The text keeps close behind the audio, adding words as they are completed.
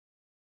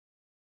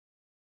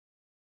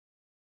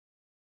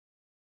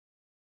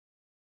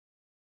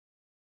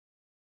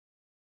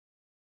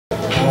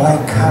I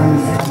come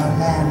from a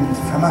land,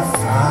 from a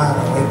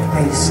faraway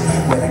place,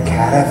 where the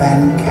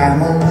caravan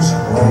camels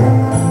roam,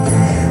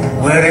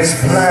 where it's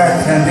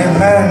flat and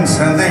immense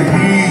and the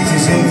heat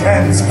is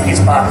intense. It's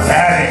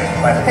barbaric,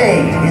 but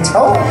hey, it's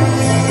home.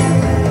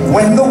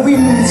 When the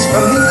wind's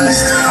from the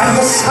east and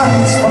the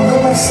sun's from the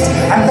west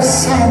and the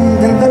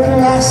sand and the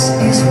glass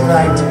is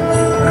right,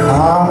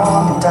 come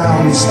on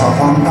down, stop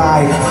on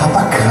by, hop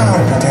a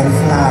carpet and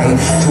fly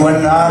to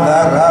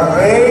another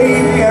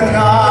Arabian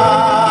night.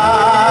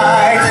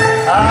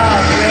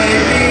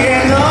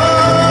 Arabian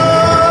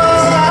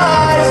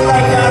nights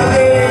like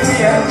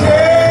Arabian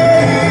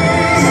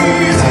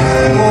days.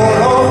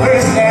 Moreover,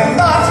 they're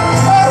not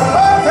as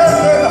hot as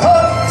they're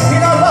hot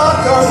in a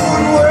lot of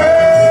good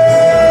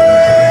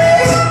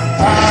ways.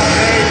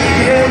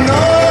 Arabian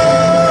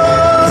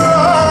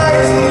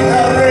nights with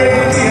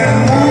Arabian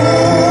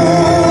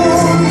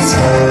moons.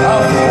 A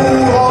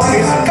fool off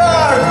his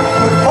guard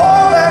could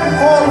fall and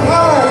fall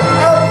hard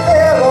out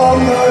there on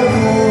the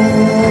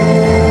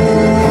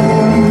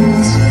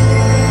dunes.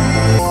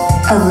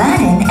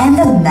 Aladdin and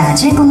the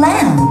Magic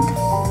Lamp.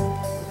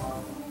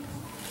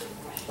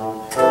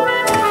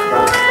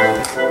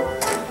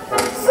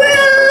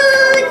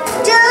 Fruit!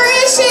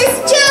 Delicious,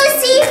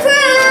 juicy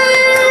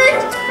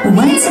fruit!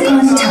 Once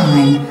upon a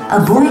time,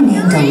 a boy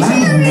named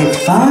Aladdin lived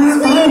far,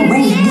 far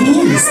away in the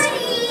east.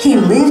 He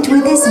lived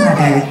with his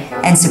mother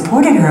and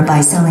supported her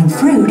by selling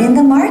fruit in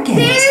the market.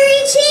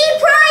 Very cheap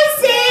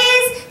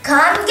prices!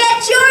 Come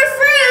get your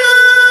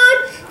fruit!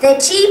 The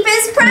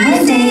cheapest prices!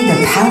 One day,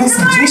 the palace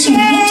magician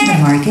came to the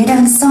market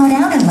and sought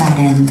out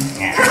Aladdin.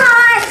 Come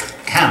on!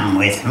 Come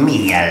with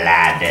me,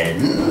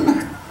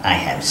 Aladdin. I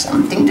have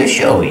something to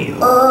show you.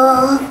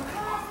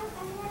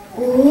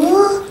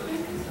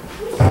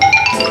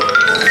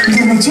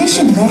 The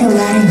magician led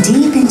Aladdin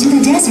deep into the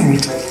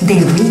desert.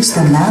 They reached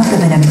the mouth of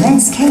an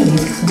immense cave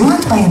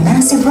blocked by a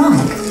massive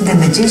rock. The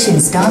magician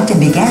stopped and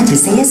began to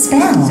say a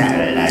spell.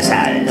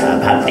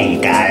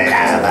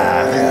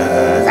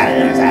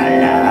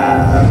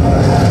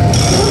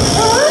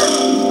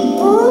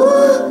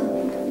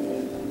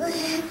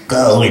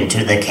 Go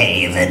into the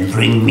cave and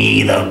bring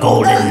me the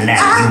golden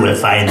lamp you will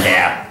find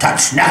there.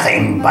 Touch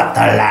nothing but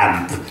the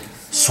lamp.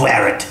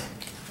 Swear it.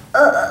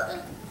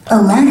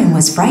 Aladdin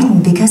was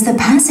frightened because the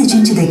passage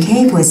into the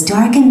cave was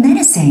dark and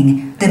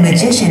menacing. The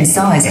magician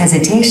saw his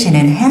hesitation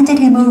and handed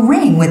him a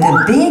ring with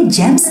a big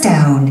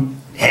gemstone.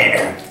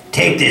 Here,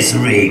 take this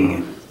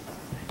ring.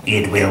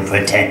 It will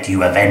protect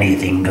you if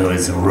anything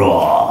goes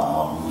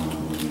wrong.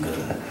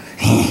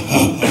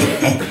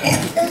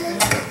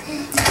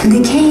 The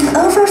cave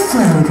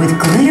overflowed with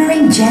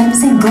glittering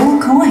gems and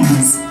gold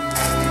coins.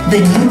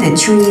 Beneath a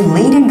tree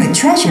laden with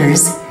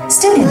treasures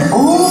stood an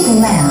old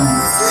lamp.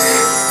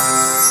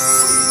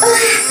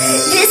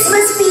 This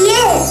must be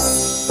it!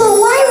 But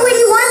why would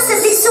he want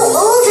something so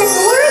old and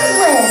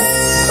worthless?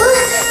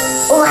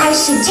 Oh, I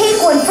should take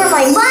one for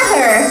my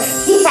mother!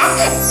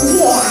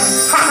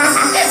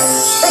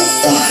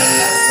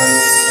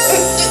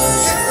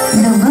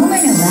 The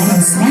moment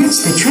Aladdin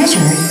snatched the treasure,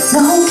 the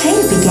whole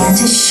cave began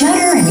to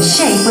shudder and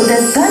shake with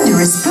a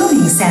thunderous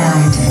booming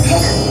sound.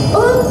 Oh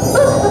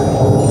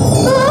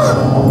no!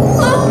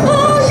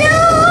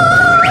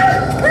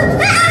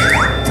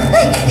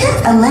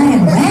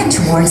 Aladdin ran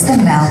towards the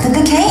mouth of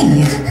the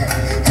cave.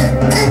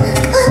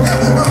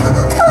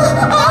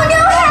 Oh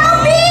no,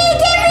 help me!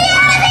 Get me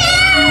out of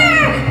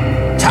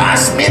here!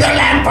 Toss me the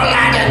lamp,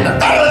 Aladdin! The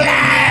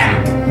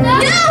lamp!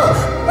 No!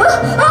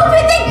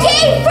 Open the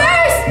gate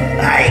first!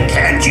 I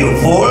can't, you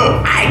fool!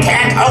 I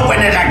can't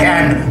open it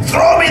again!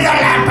 Throw me the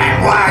lamp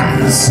at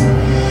once!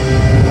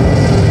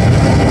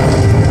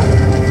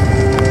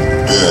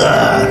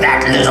 Ugh,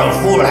 that little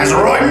fool has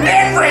ruined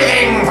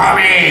everything for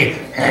me!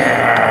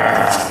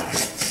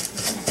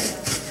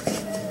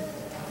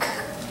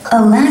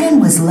 Aladdin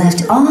was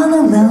left all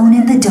alone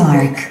in the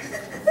dark.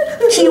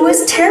 He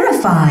was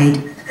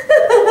terrified.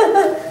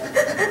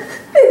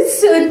 It's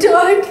so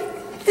dark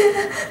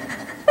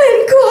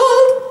and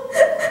cold.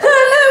 I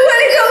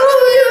want to go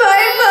home to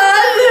my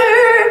mother.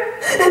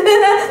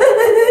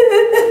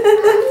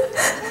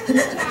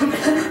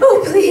 Oh,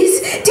 please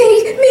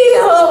take me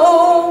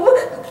home.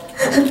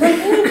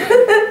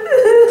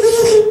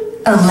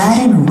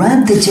 Aladdin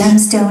rubbed the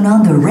gemstone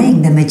on the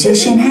ring the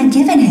magician had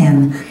given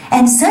him,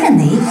 and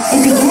suddenly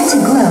it began to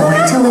glow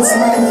until its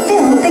light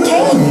filled the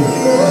cave.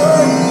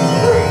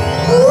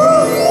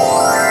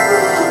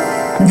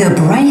 The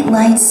bright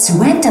light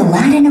swept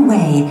Aladdin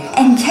away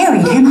and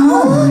carried him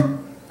home.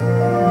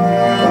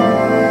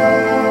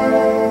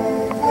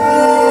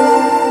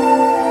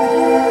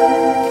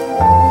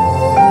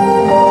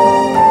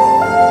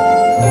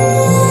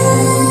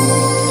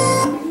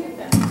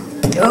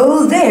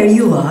 Oh, there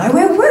you are.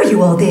 Where were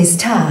you all this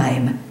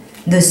time?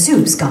 The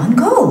soup's gone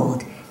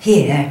cold.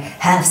 Here,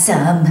 have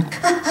some.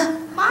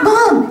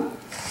 Mom,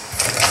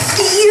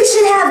 you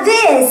should have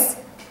this.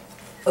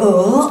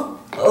 Oh,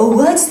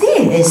 what's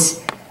this?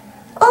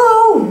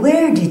 Oh,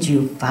 where did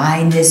you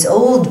find this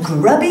old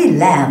grubby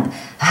lamp?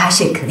 I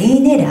should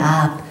clean it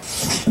up.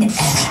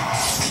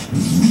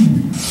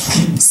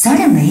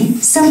 Suddenly,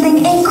 something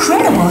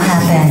incredible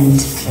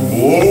happened.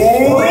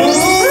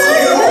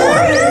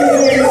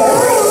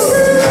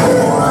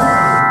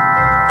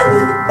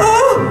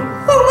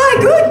 Oh my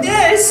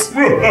goodness!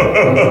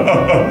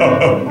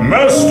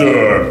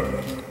 Master,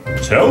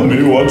 tell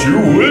me what you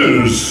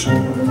wish.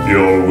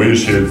 Your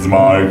wish is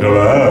my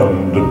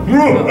command.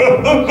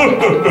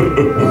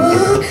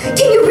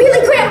 Can you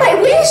really grant my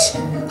wish?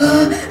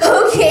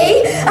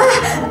 Okay.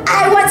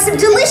 I want some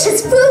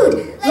delicious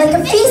food, like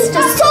a feast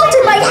of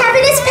Sultan might have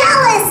in his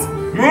palace.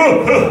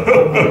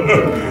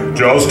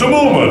 Just a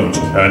moment,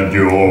 and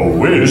your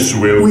wish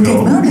will Within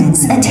come.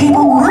 moments, a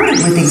table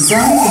loaded with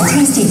exotic and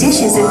tasty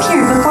dishes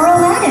appeared before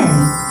Aladdin.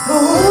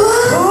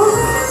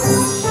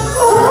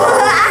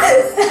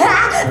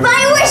 My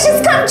wish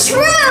has come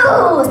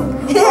true!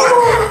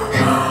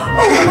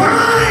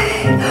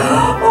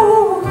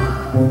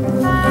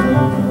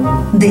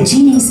 The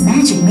genie's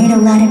magic made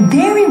Aladdin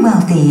very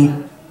wealthy.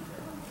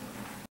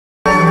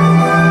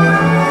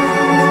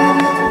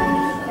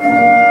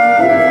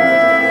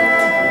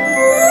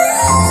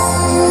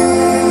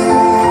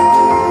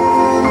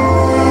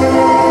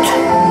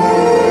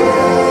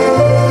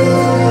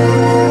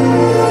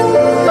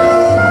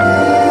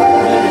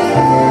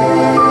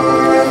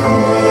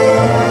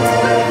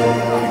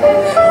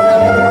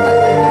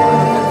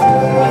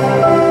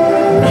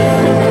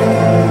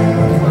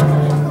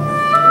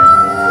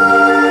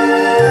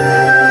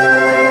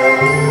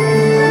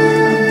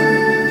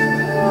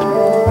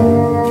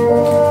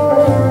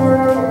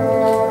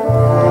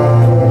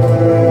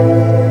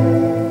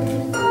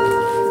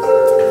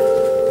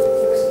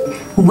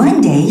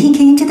 One day he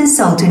came to the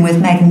Sultan with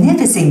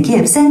magnificent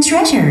gifts and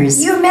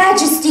treasures. Your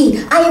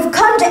Majesty, I have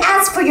come to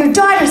ask for your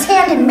daughter's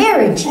hand in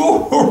marriage.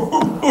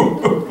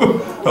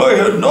 I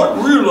had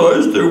not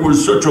realized there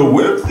was such a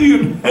wealthy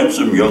and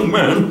handsome young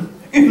man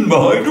in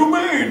my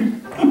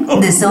domain.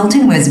 The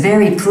Sultan was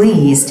very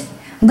pleased,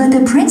 but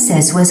the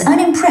princess was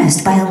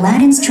unimpressed by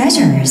Aladdin's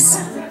treasures.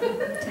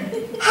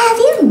 Have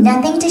you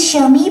nothing to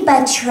show me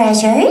but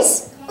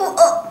treasures?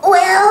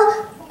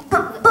 Well,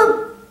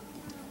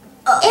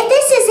 if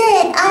this is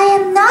it, I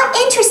am not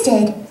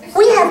interested.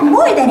 We have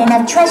more than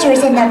enough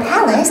treasures in the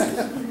palace.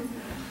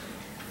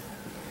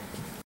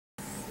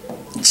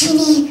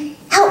 Genie,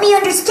 help me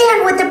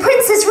understand what the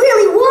princess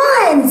really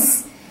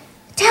wants.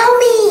 Tell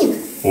me.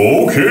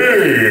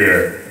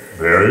 Okay,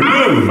 very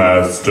well,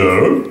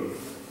 Master.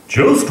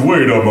 Just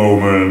wait a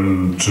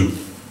moment.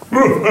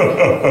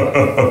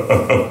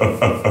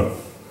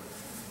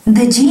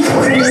 The genie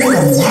created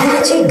a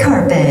magic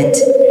carpet.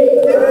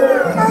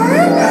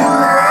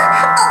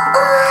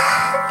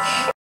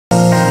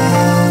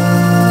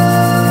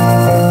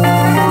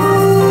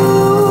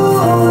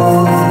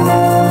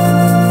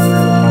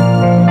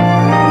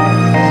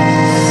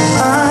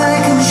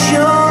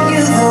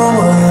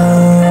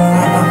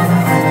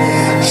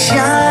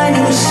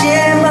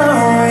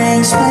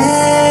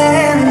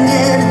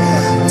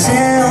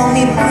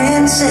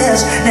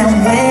 Now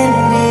when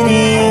did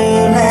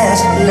you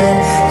last let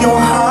your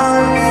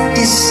heart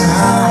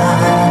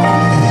decide?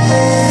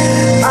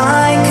 I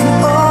can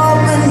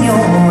open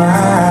your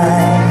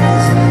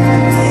eyes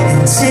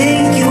and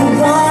take you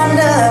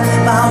wonder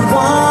by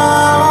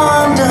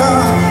wonder,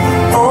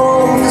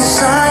 over,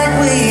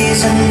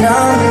 sideways and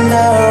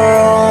under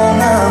on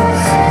a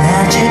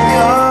magic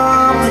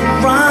carpet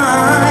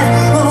ride.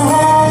 A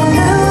whole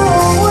new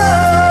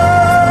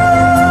world,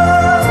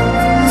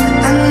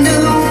 a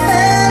new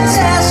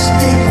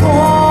fantastic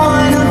point.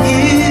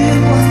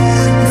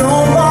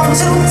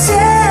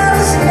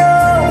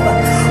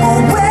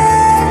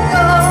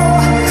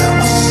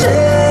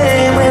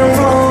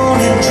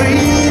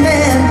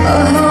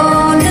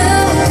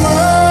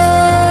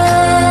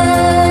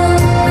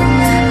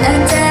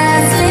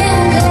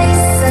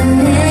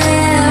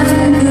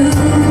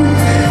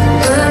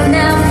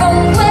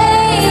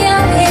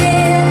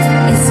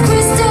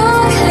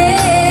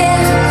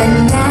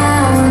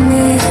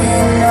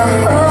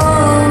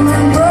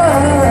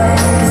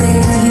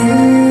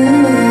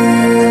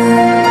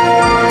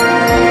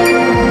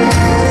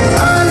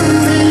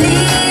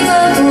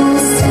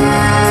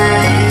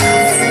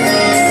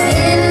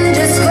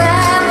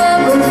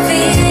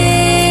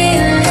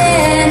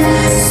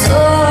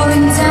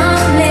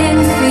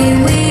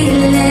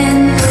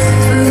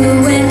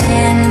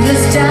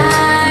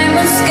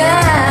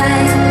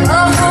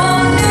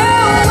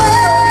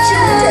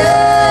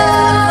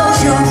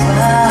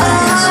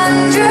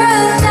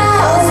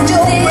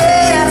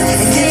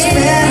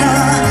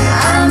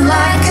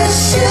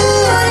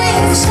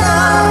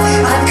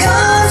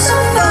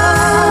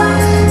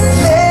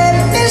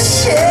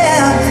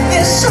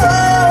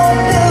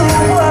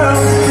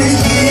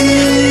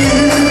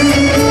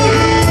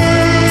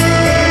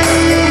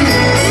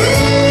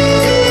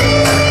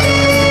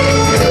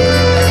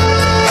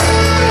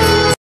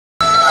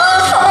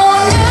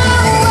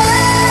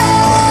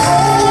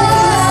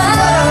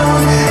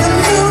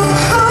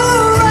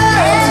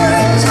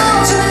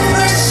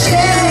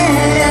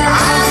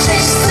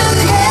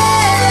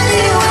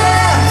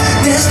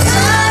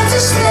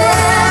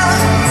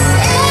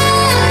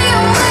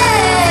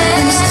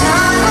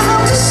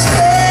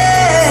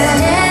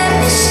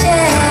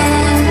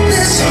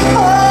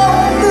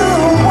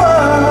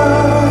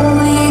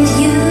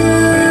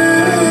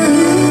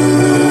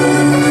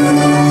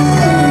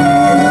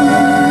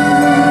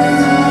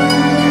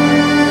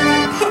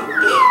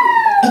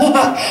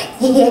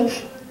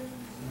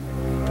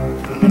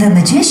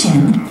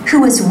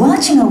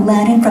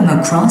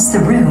 across the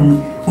room,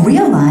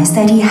 realized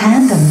that he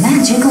had the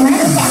magic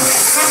lamp.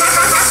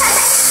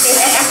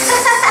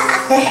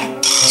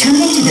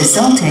 Turning to the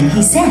Sultan,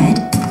 he said,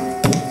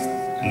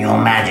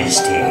 Your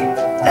Majesty,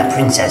 the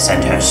princess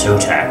and her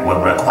suitor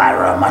will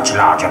require a much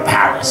larger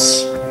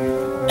palace.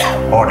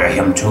 Order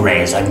him to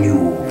raise a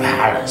new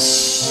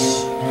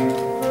palace.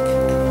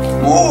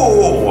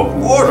 Oh,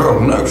 what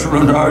an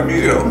excellent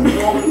idea.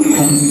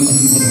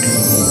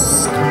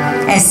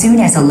 As soon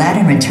as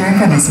Aladdin returned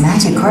from his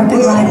magic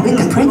carpet ride with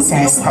the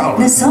princess,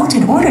 the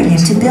Sultan ordered him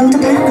to build a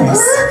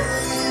palace.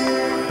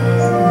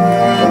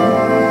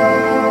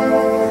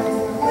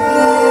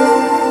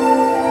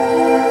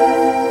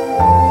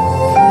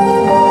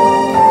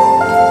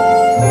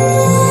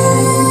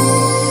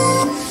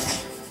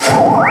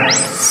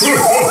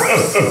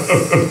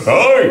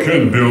 I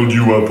can build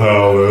you a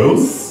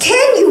palace.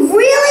 Can you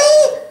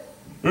really?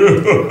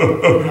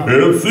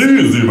 It's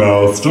easy,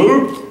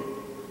 Master.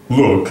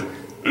 Look.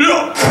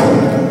 Here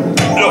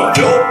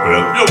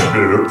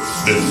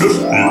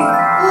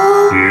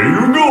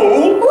you go.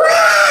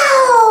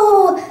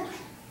 Wow!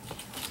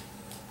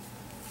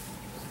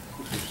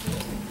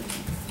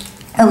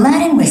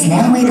 Aladdin was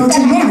now able to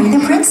marry the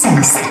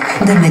princess.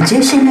 The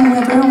magician,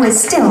 however, was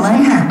still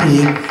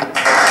unhappy.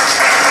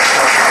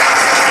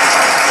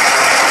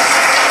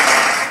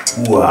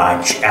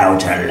 Watch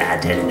out,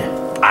 Aladdin.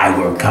 I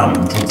will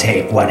come to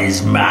take what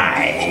is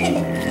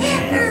mine.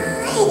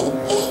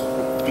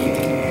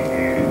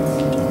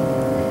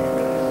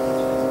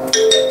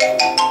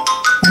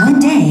 One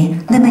day,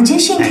 the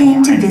magician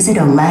came to visit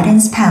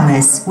Aladdin's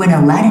palace when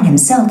Aladdin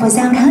himself was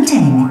out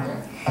hunting.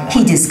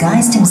 He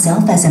disguised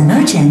himself as a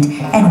merchant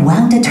and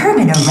wound a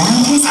turban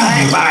around his I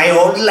head. buy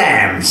old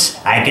lamps.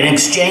 I can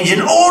exchange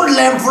an old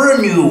lamp for a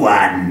new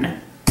one.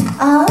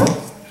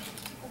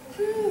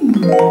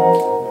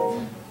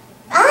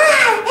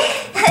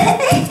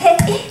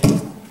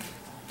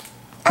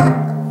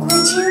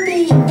 Would you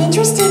be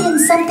interested in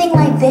something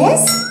like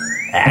this?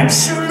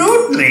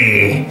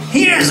 Absolutely.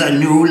 Here's a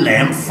new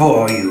lamp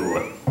for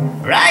you.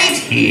 Right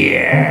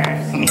here.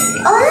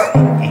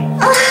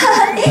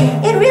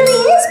 It really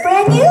is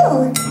brand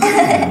new.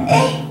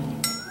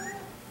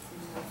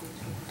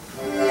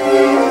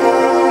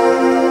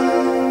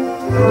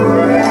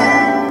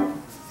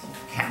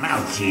 Come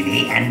out,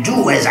 genie, and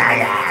do as I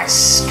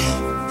ask.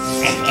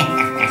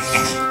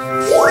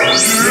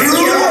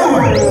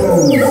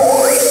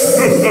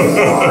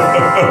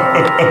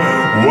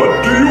 What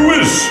do you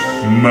wish,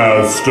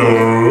 Master?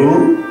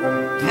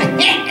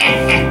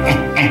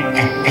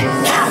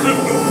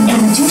 The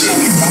magician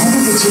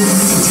commanded the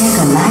genie to take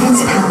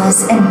Aladdin's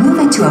palace and move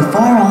it to a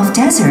far-off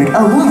desert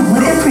along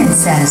with the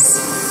princess.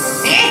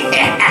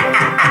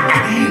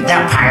 The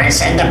palace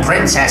and the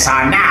princess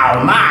are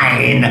now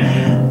mine.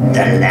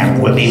 The lamp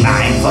will be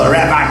mine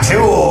forever,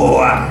 too.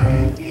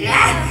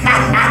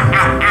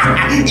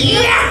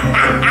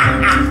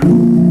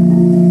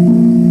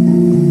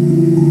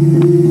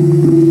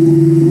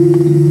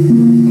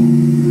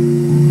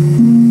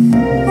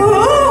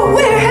 Oh,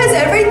 where has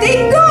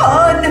everything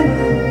gone?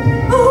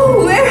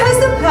 Oh, where has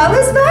the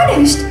palace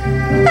vanished?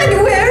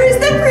 And where is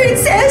the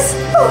princess?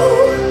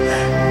 Oh.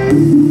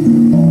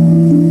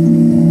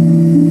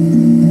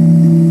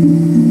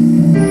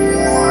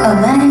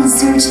 Aladdin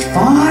searched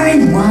far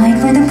and wide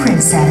for the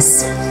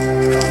princess.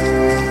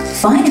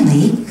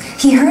 Finally,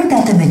 he heard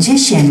that the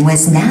magician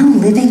was now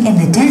living in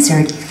the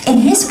desert in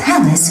his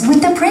palace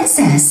with the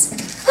princess.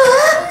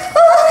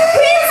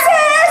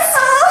 Princess!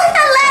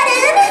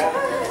 Aladdin!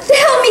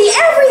 Tell me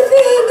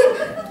everything!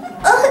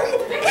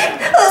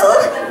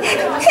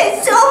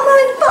 It's all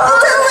my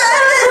fault,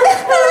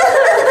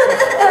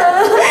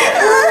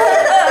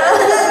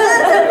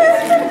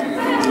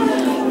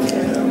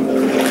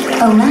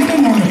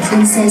 Aladdin and the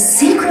princess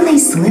secretly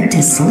slipped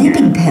a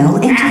sleeping pill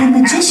into the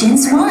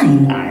magician's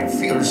wine. I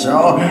feel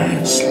so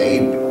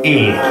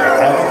sleepy.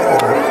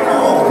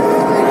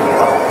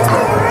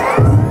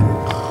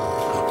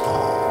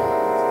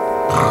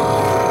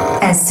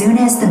 As soon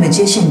as the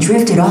magician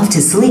drifted off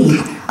to sleep,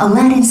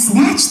 Aladdin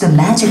snatched the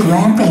magic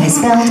lamp from his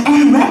belt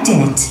and rubbed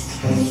it.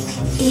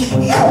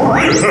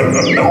 Master,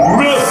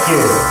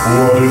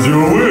 what is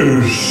your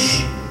wish?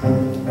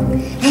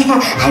 I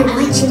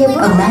want you to move.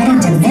 Aladdin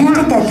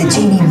demanded that the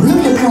genie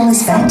move the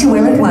palace back to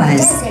where it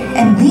was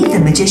and leave the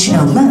magician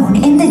alone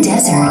in the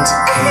desert.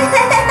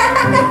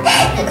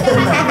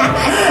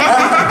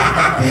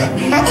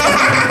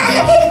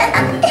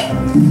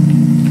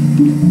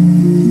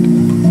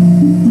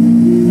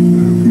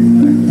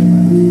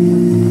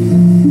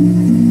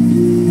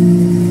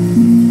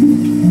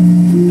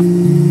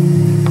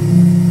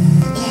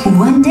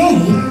 One day,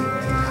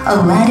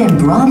 Aladdin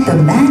brought the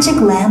magic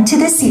lamp to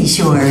the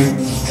seashore.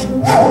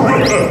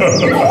 What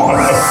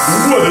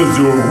is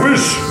your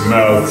wish,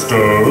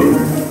 Master?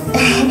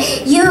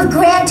 You have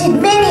granted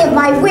many of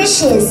my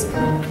wishes.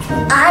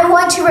 I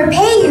want to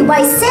repay you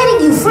by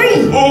setting you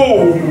free.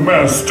 Oh,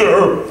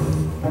 Master.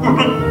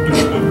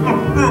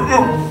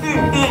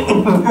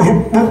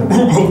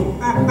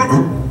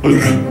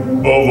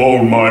 Of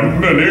all my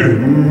many,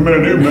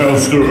 many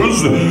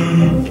masters,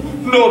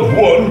 Not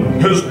one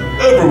has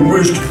ever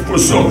wished for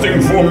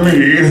something for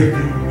me.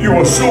 You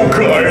are so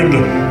kind.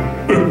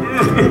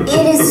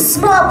 It is a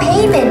small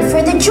payment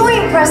for the joy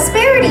and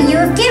prosperity you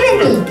have given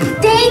me.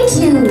 Thank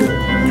you.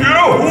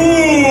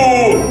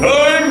 Yahoo!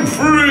 I'm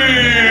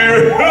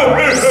free!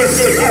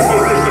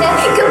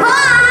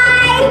 Goodbye!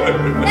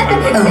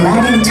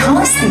 Aladdin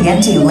tossed the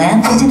empty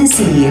lamp into the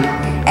sea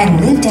and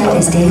lived out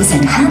his days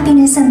in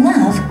happiness and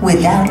love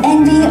without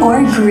envy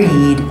or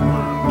greed.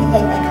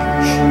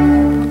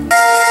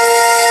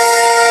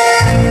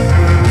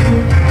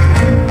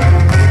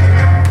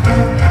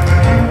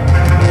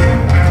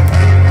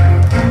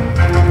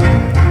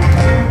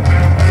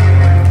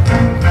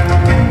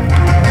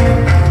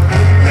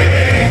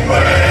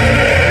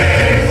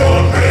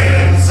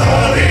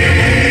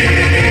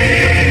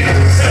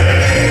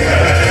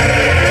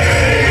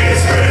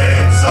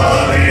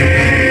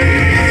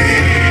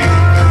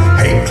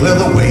 Clear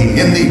the way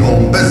in the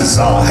old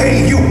bazaar.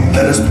 Hey, you,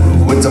 let us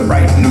through. It's a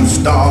bright new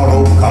star.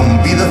 Oh,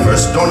 come be the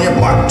first on your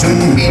block to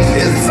meet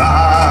his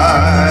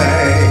eye.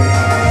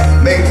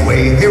 Make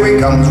way, here he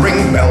comes.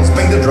 Ring bells,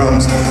 bang the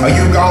drums. Are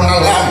you gonna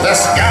love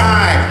this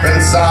guy?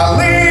 Prince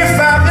Ali,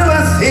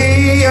 fabulous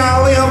he,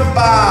 Ali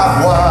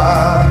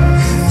Ababa.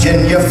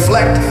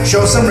 Genuflect,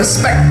 show some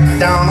respect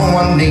down on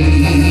one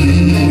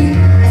knee.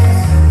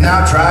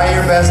 Now try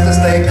your best to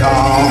stay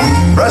calm.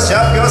 Brush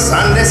up your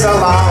Sunday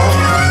salon.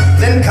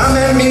 Then come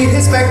and meet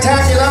his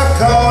spectacular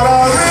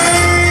coterie.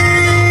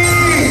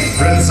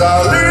 Prince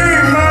Ali,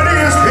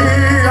 mightiest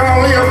he,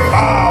 Ali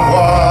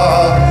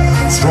Ababa.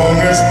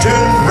 Strongest 10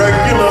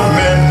 regular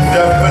men,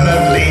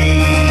 definitely.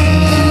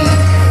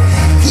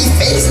 He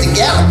faced the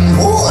galloping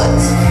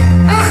hordes.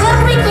 A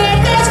hungry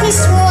bandits with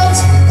swords.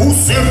 Who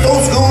sent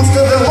those goons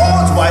to the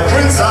lords? Why,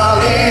 Prince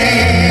Ali.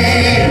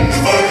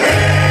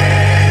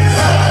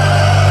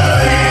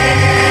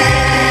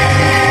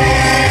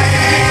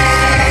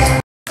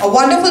 A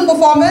wonderful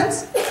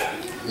performance.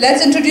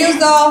 Let's introduce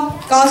the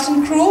cast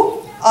and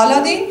crew.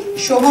 Aladdin,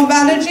 Shobham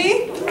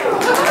Banerjee.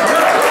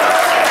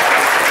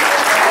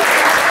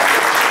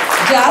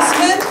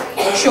 Jasmine,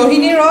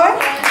 Shohini Roy.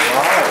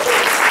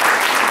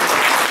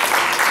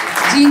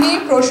 Genie,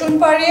 Proshun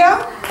Paria.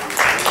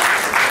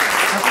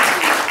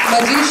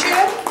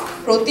 Magician,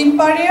 Protim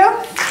Paria.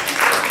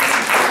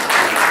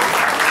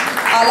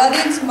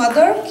 Aladdin's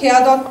mother,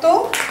 Khya Dutta.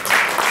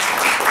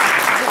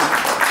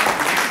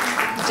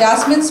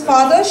 Jasmine's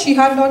father,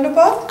 Shihan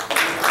Dondapat.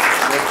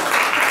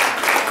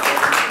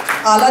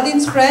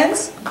 Aladdin's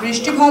friends,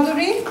 Brishti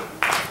Bhaduri,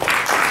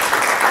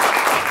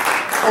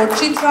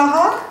 Orchit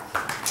Raha,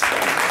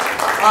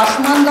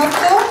 Ashman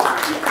Dutta,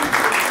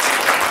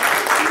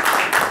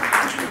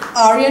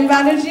 Aryan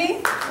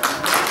Banerjee,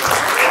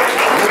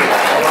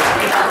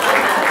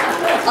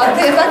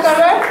 Adheta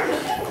Karar,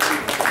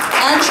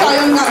 and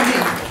Shayan Gandhi.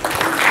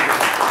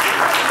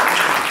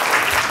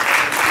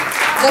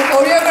 The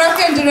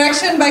choreography and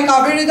direction by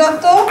Kaberi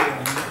Dutta.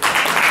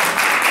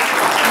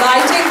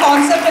 Lighting,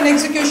 concept and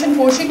execution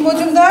Kaushik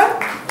Mazumdar.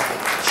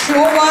 Show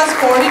was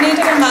coordinated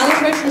and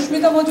managed by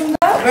Susmita.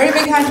 Very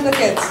big hand to the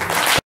kids.